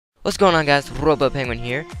What's going on, guys? RoboPenguin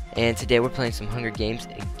here, and today we're playing some Hunger Games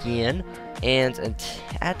again, and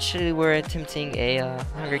actually we're attempting a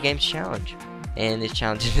Hunger Games challenge. And this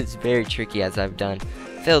challenge is very tricky, as I've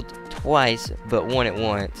failed twice, but won it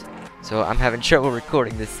once. So I'm having trouble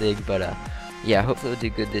recording this thing, but yeah, hopefully we'll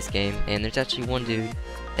do good this game. And there's actually one dude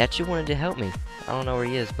that actually wanted to help me. I don't know where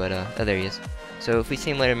he is, but oh, there he is. So if we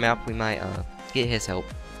see him later in the map, we might get his help.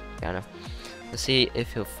 Kinda. Let's see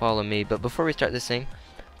if he'll follow me. But before we start this thing,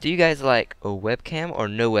 do you guys like a webcam or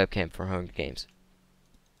no webcam for Hunger Games?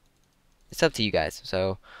 It's up to you guys.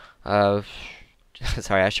 So, sorry,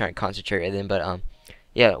 I was trying to concentrate right then, but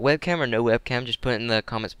yeah, webcam or no webcam, just put it in the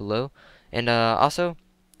comments below. And also,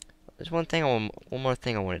 there's one more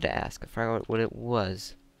thing I wanted to ask. I forgot what it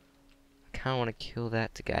was. I kind of want to kill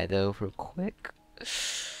that guy though, real quick.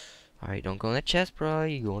 All right, don't go in that chest, bro.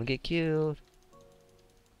 You're gonna get killed.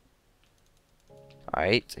 All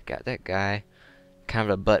right, I got that guy. Kind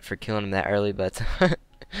of a butt for killing him that early, but I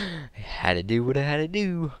had to do what I had to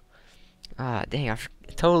do. Ah, dang, I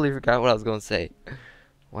totally forgot what I was going to say.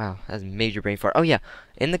 Wow, that's a major brain fart. Oh, yeah,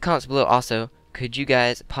 in the comments below also, could you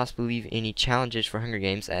guys possibly leave any challenges for Hunger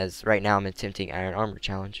Games, as right now I'm attempting Iron Armor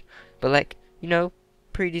challenge. But, like, you know,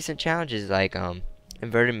 pretty decent challenges, like,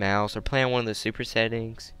 inverted mouse, or playing one of the super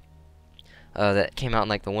settings, that came out in,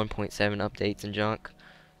 like, the 1.7 updates and junk.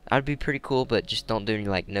 That'd be pretty cool, but just don't do any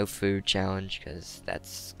like no food challenge, because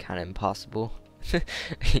that's kind of impossible.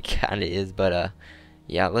 It kind of is, but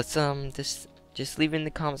yeah, let's just leave it in the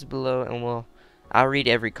comments below, and I'll read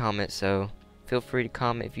every comment, so feel free to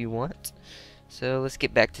comment if you want. So let's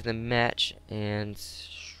get back to the match, and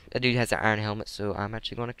that dude has an iron helmet, so I'm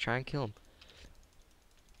actually gonna try and kill him.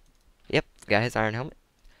 Yep, got his iron helmet.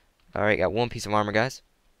 All right, got one piece of armor, guys.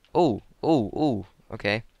 Oh,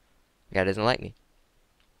 okay. Guy doesn't like me.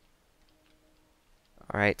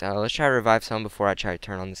 Alright, let's try to revive some before I try to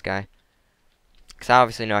turn on this guy. Because I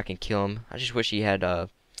obviously know I can kill him. I just wish he had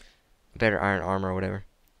better iron armor or whatever.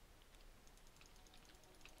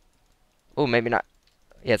 Oh, maybe not.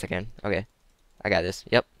 Yes, I can. Okay. I got this.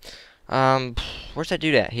 Yep. Where's that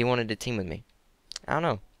dude at? He wanted to team with me. I don't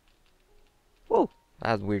know. Whoa.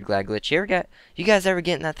 That was a weird lag glitch. You guys ever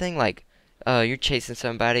getting that thing? Like, you're chasing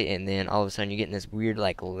somebody and then all of a sudden you're getting this weird,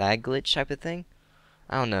 like, lag glitch type of thing?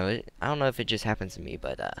 I don't know. I don't know if it just happens to me,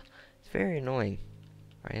 but it's very annoying.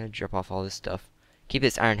 Alright, I'm gonna drop off all this stuff. Keep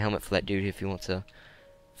this iron helmet for that dude if he wants to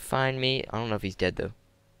find me. I don't know if he's dead though.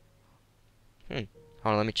 Hold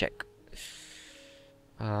on, let me check.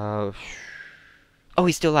 Oh,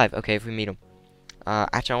 he's still alive. Okay, if we meet him.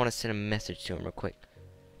 Actually, I want to send a message to him real quick.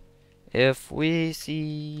 If we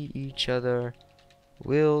see each other,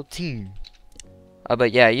 we'll team.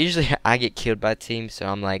 But yeah, usually I get killed by teams, so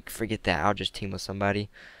I'm like, forget that, I'll just team with somebody.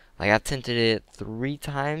 Like, I attempted it 3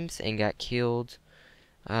 times and got killed.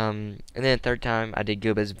 And then the 3rd time I did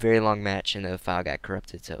good, but it was a very long match and the file got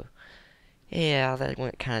corrupted, so yeah, that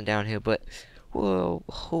went kind of downhill. But we'll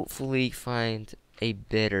hopefully find a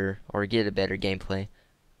better, or get a better gameplay.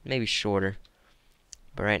 Maybe shorter.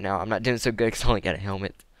 But right now, I'm not doing so good because I only got a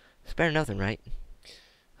helmet. It's better than nothing, right?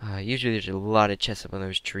 Usually there's a lot of chests up on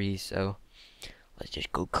those trees, so let's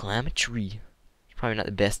just go climb a tree. It's probably not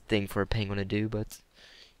the best thing for a penguin to do, but,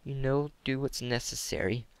 you know, do what's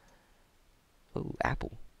necessary. Oh,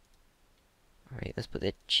 apple. Alright, let's put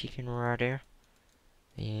that chicken right there.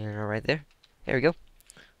 And right there. There we go.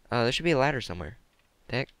 There should be a ladder somewhere.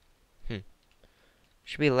 The heck?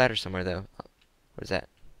 Should be a ladder somewhere, though. What is that?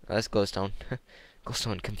 Oh, that's glowstone.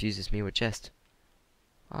 Glowstone confuses me with chest.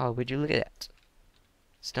 Oh, would you look at that?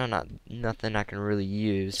 It's still nothing I can really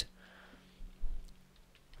use.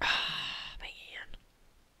 Man.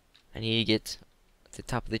 I need to get to the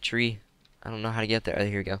top of the tree. I don't know how to get there. Oh,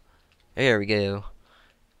 here we go. There we go.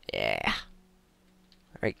 Yeah.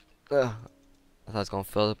 Alright. I thought I was going to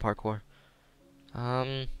fail the parkour.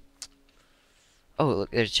 Oh,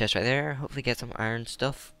 look, there's a chest right there. Hopefully get some iron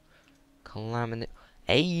stuff. Climbing it.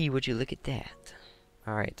 Hey, would you look at that?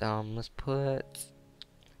 Alright, let's put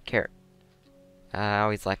carrot. I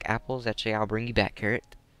always like apples. Actually, I'll bring you back, carrot.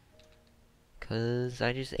 Cause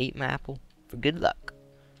I just ate my apple for good luck.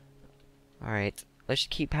 Alright, let's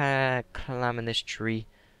keep climbing this tree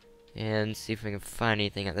and see if we can find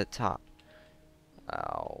anything at the top.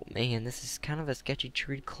 Oh man, this is kind of a sketchy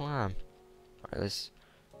tree to climb. Alright, let's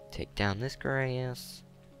take down this grass.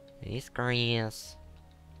 This grass.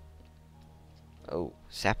 Oh,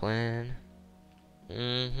 sapling.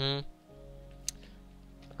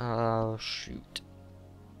 Oh shoot.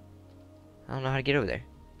 I don't know how to get over there.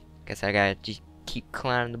 Guess I gotta just keep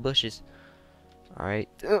climbing the bushes. Alright.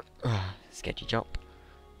 Sketchy jump.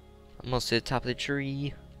 Almost to the top of the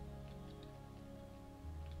tree.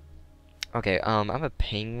 Okay, I'm a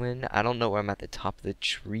penguin. I don't know where I'm at the top of the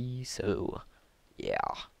tree, so yeah.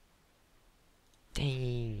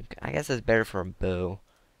 Dang, I guess that's better for a bow.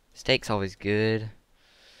 Steak's always good.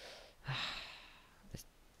 Let's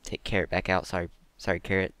take carrot back out. Sorry,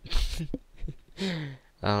 carrot.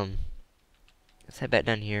 um, let's head back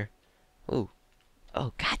down here. Ooh,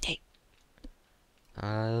 oh god dang.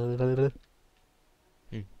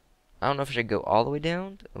 Hmm. I don't know if I should go all the way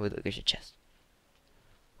down. Oh, look, there's a chest.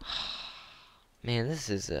 Man, this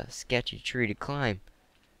is a sketchy tree to climb.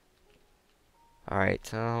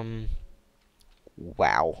 Alright,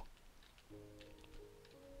 wow.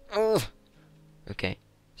 Ugh. Okay,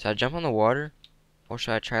 should I jump on the water? Or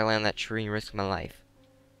should I try to land on that tree and risk my life?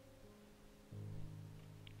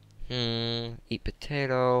 Eat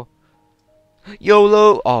potato.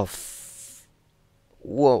 YOLO! Oh,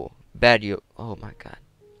 whoa. Bad yo. Oh my god.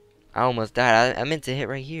 I almost died. I meant to hit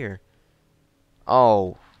right here.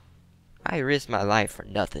 Oh. I risked my life for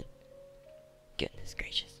nothing. Goodness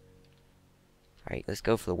gracious. Alright, let's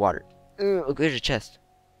go for the water. Look, there's a chest.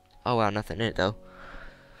 Oh wow, nothing in it though.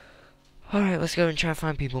 Alright, let's go and try to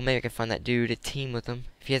find people. Maybe I can find that dude, a team with him.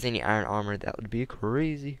 If he has any iron armor, that would be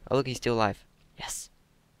crazy. Oh look, he's still alive. Yes.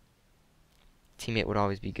 Teammate would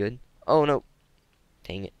always be good. Oh no.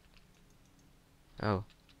 Dang it. Oh.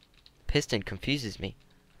 Piston confuses me.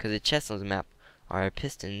 Because the chests on the map are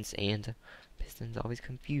pistons, and pistons always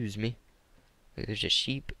confuse me. Look, there's a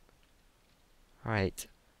sheep. Alright.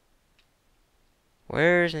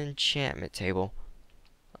 Where's an enchantment table?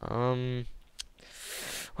 Where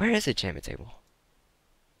is the enchantment table?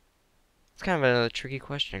 It's kind of a tricky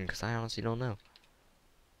question, because I honestly don't know.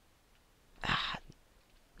 Ah,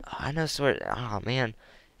 I know sort of, oh man.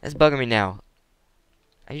 That's bugging me now.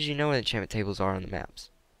 I usually know where the enchantment tables are on the maps.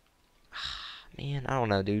 Ah, man, I don't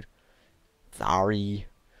know, dude. Sorry.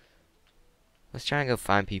 Let's try and go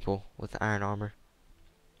find people with iron armor.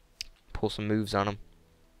 Pull some moves on them.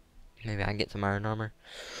 Maybe I can get some iron armor.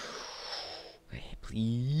 Wait,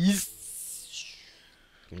 please.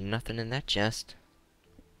 Nothing in that chest.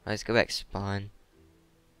 Let's go back spawn.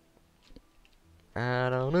 I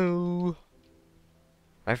don't know.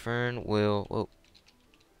 My friend will. Whoa.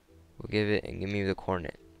 We'll give it and give me the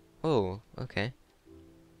coordinate. Oh, okay.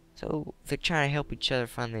 So they're trying to help each other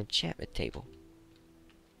find the enchantment table.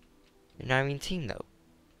 They're not even a team though.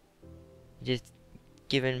 Just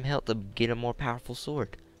giving him help to get a more powerful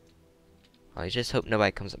sword. I just hope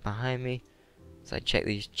nobody comes up behind me. So I check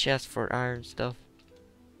these chests for iron stuff.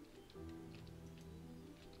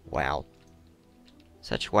 Wow.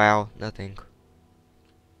 Such wow, nothing.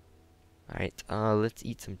 Alright, let's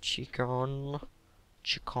eat some chicken.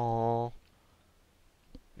 Chicken.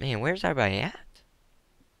 Man, where's everybody at?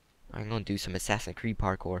 I'm gonna do some Assassin's Creed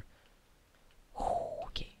parkour.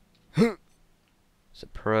 Okay. It's a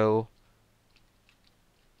pro.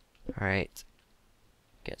 Alright.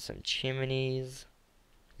 Get some chimneys.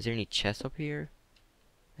 Is there any chests up here?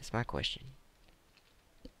 That's my question.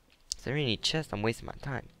 Is there any chests? I'm wasting my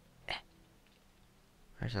time.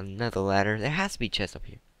 There's another ladder. There has to be chests up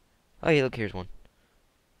here. Oh yeah, look, here's one.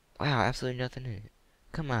 Wow, absolutely nothing in it.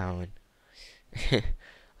 Come on.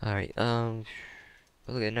 Alright, oh,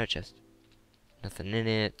 look at another chest. Nothing in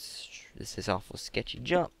it. This is awful sketchy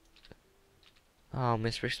jump. Oh,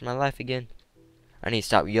 misrisked my life again. I need to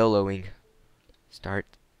stop YOLOing. Start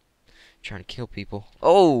trying to kill people.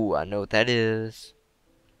 Oh, I know what that is.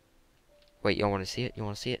 Wait, y'all want to see it? You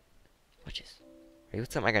want to see it? Watch this. Wait,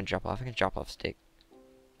 what's something I can drop off? I can drop off stick.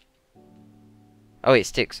 Oh wait,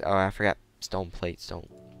 sticks. Oh, I forgot. Stone plates. Stone.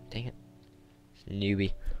 Dang it.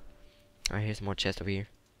 Newbie. Alright, here's more chest over here.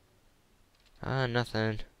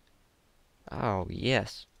 Nothing. Oh,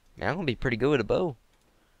 yes. Man, I'm gonna be pretty good with a bow.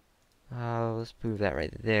 Let's move that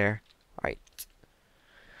right there. Alright.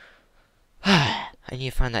 I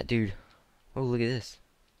need to find that dude. Oh, look at this.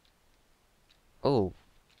 Oh.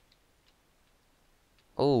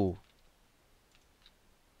 Oh.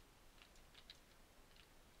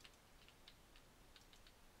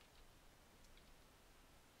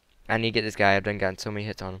 I need to get this guy. I've done gotten so many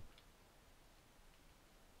hits on him.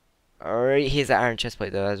 Alright, he has an iron chest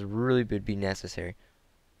plate though. That's really would be necessary.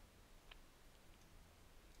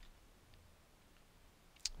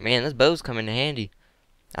 Man, this bow's coming in handy.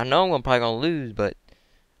 I know I'm probably gonna lose, but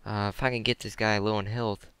if I can get this guy low on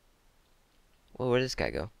health. Whoa, where'd this guy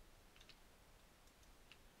go?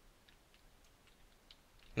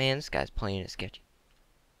 Man, this guy's playing it sketchy.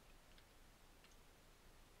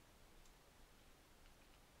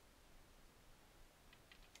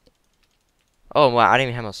 Oh wow, I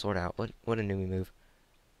didn't even have my sword out. What a newbie move.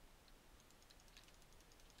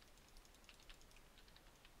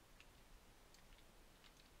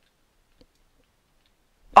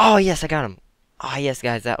 Oh, yes, I got him. Oh, yes,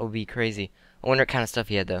 guys, that would be crazy. I wonder what kind of stuff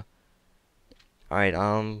he had, though. Alright,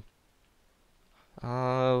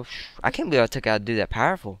 I can't believe I took out a dude that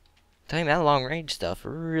powerful. Tell you, that long range stuff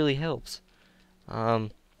really helps. Already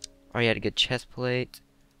had a good chest plate.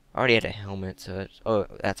 Already had a helmet, so it's, oh,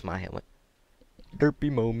 that's my helmet.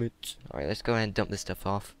 Derpy moment. Alright, let's go ahead and dump this stuff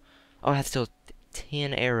off. Oh, that's still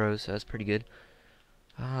 10 arrows, so that's pretty good.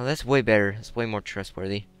 That's way better. That's way more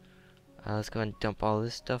trustworthy. Let's go ahead and dump all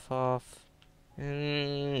this stuff off.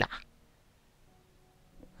 Nah.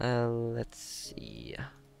 Let's see.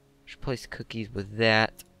 Should place cookies with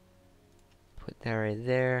that. Put that right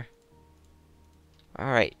there.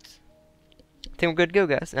 Alright. I think we're good to go,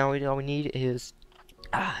 guys. Now all we need is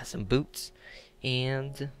some boots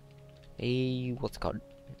and a what's it called?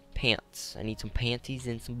 Pants. I need some panties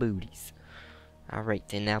and some booties. Alright,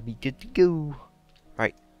 then I'll be good to go.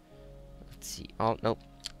 Alright. Let's see. Oh nope.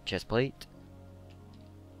 Chest plate.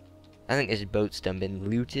 I think this boat's done been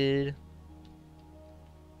looted.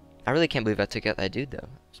 I really can't believe I took out that dude though.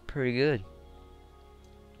 It's pretty good.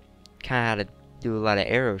 Kinda had to do a lot of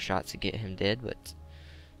arrow shots to get him dead, but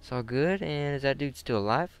it's all good. And is that dude still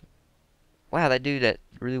alive? Wow, that dude that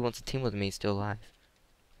really wants to team with me is still alive.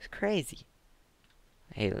 It's crazy.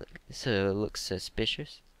 Hey, look, so it looks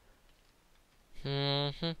suspicious.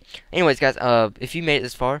 Anyways, guys, if you made it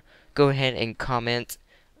this far, go ahead and comment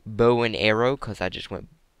bow and arrow, cause I just went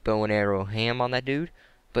bow and arrow ham on that dude.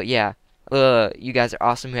 But yeah, you guys are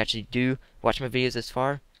awesome who actually do watch my videos this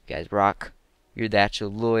far. You guys rock. You're the actual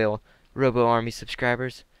loyal Robo Army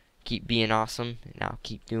subscribers. Keep being awesome, and I'll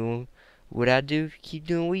keep doing what I do. Keep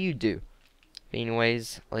doing what you do. But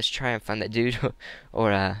anyways, let's try and find that dude,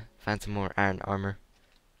 or find some more iron armor.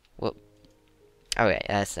 Well, okay,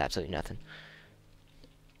 that's absolutely nothing.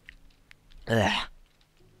 Ugh.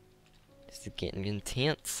 This is getting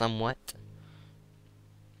intense somewhat.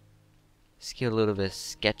 Let's get a little bit of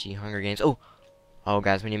sketchy Hunger Games. Oh,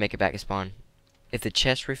 guys, we need to make it back to spawn. If the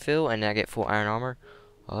chest refill and I get full iron armor,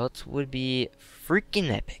 that would be freaking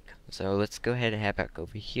epic. So let's go ahead and head back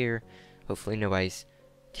over here. Hopefully nobody's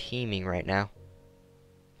teaming right now.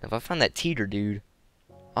 If I find that teeter dude,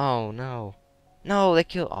 oh no, no, they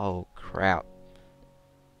killed. Oh crap.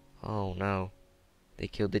 Oh no, they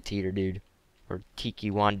killed the teeter dude, or Tiki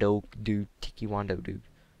Wando dude.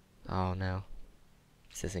 Oh no,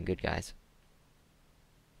 this isn't good, guys.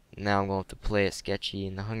 Now I'm going to have to play it sketchy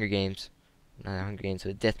in the Hunger Games. Not the Hunger Games,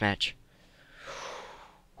 but a deathmatch.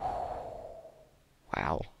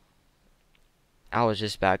 Wow. I was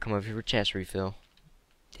just about to come over here for chest refill.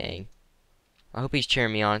 Dang. I hope he's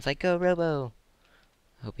cheering me on. It's like, go Robo.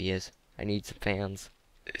 I hope he is. I need some fans.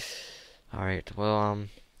 Alright, well, I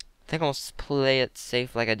think I'll play it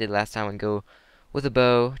safe like I did last time and go with a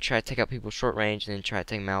bow, try to take out people short range, and then try to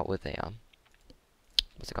take them out with a,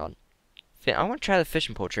 what's it called? I want to try the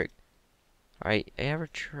fishing pole trick. Alright, you ever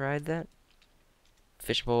tried that?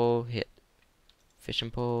 Fishing pole, hit. Fishing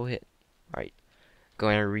pole, hit. Alright.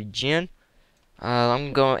 Going to regen. I'm going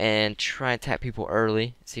to go and try and tap people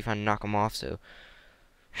early. See if I can knock them off, so.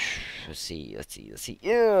 Let's see.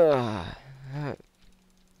 Yeah!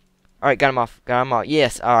 Alright, got him off.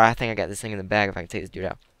 Yes! Alright, I think I got this thing in the bag if I can take this dude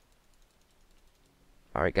out.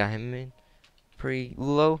 Alright, got him in. Pretty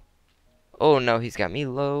low. Oh no, he's got me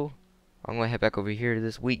low. I'm gonna head back over here to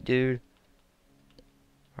this weak dude.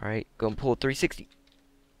 Alright, go and pull a 360.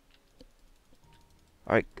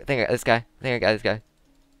 Alright, I think I got this guy.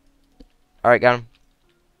 Alright, got him.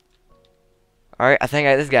 Alright, I think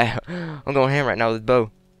I got this guy. I'm going ham right now with his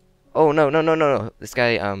bow. Oh, no. This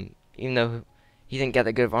guy, even though he didn't get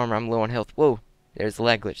that good of armor, I'm low on health. Whoa, there's the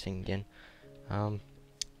lag glitch thing again.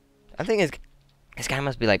 I think this guy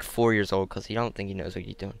must be like 4 years old, because he don't think he knows what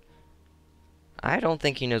he's doing. I don't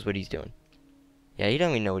think he knows what he's doing. Yeah, he don't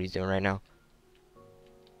even know what he's doing right now.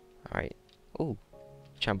 Alright. Ooh.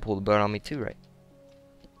 Trying to pull the boat on me too, right?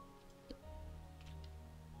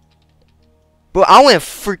 But I went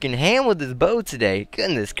freaking ham with this bow today.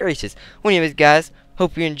 Goodness gracious. Well, anyways, guys,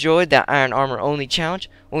 hope you enjoyed that iron armor only challenge.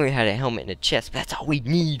 We only had a helmet and a chest, but that's all we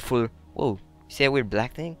need for. Whoa. You see that weird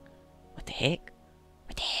black thing? What the heck?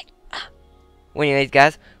 Well, anyways,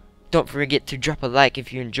 guys, don't forget to drop a like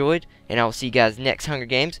if you enjoyed, and I will see you guys next Hunger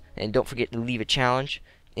Games. And don't forget to leave a challenge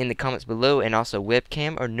in the comments below, and also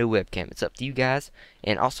webcam or no webcam. It's up to you guys.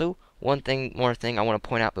 And also, one more thing I want to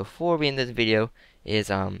point out before we end this video is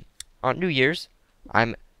on New Year's,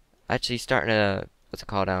 I'm actually starting a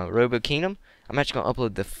Robo Kingdom. I'm actually gonna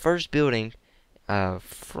upload the first building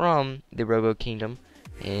from the Robo Kingdom,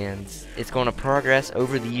 and it's going to progress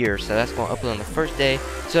over the year. So that's going to upload on the first day.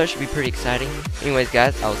 So that should be pretty exciting. Anyways,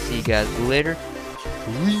 guys, I'll see you guys later.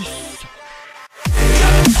 Peace.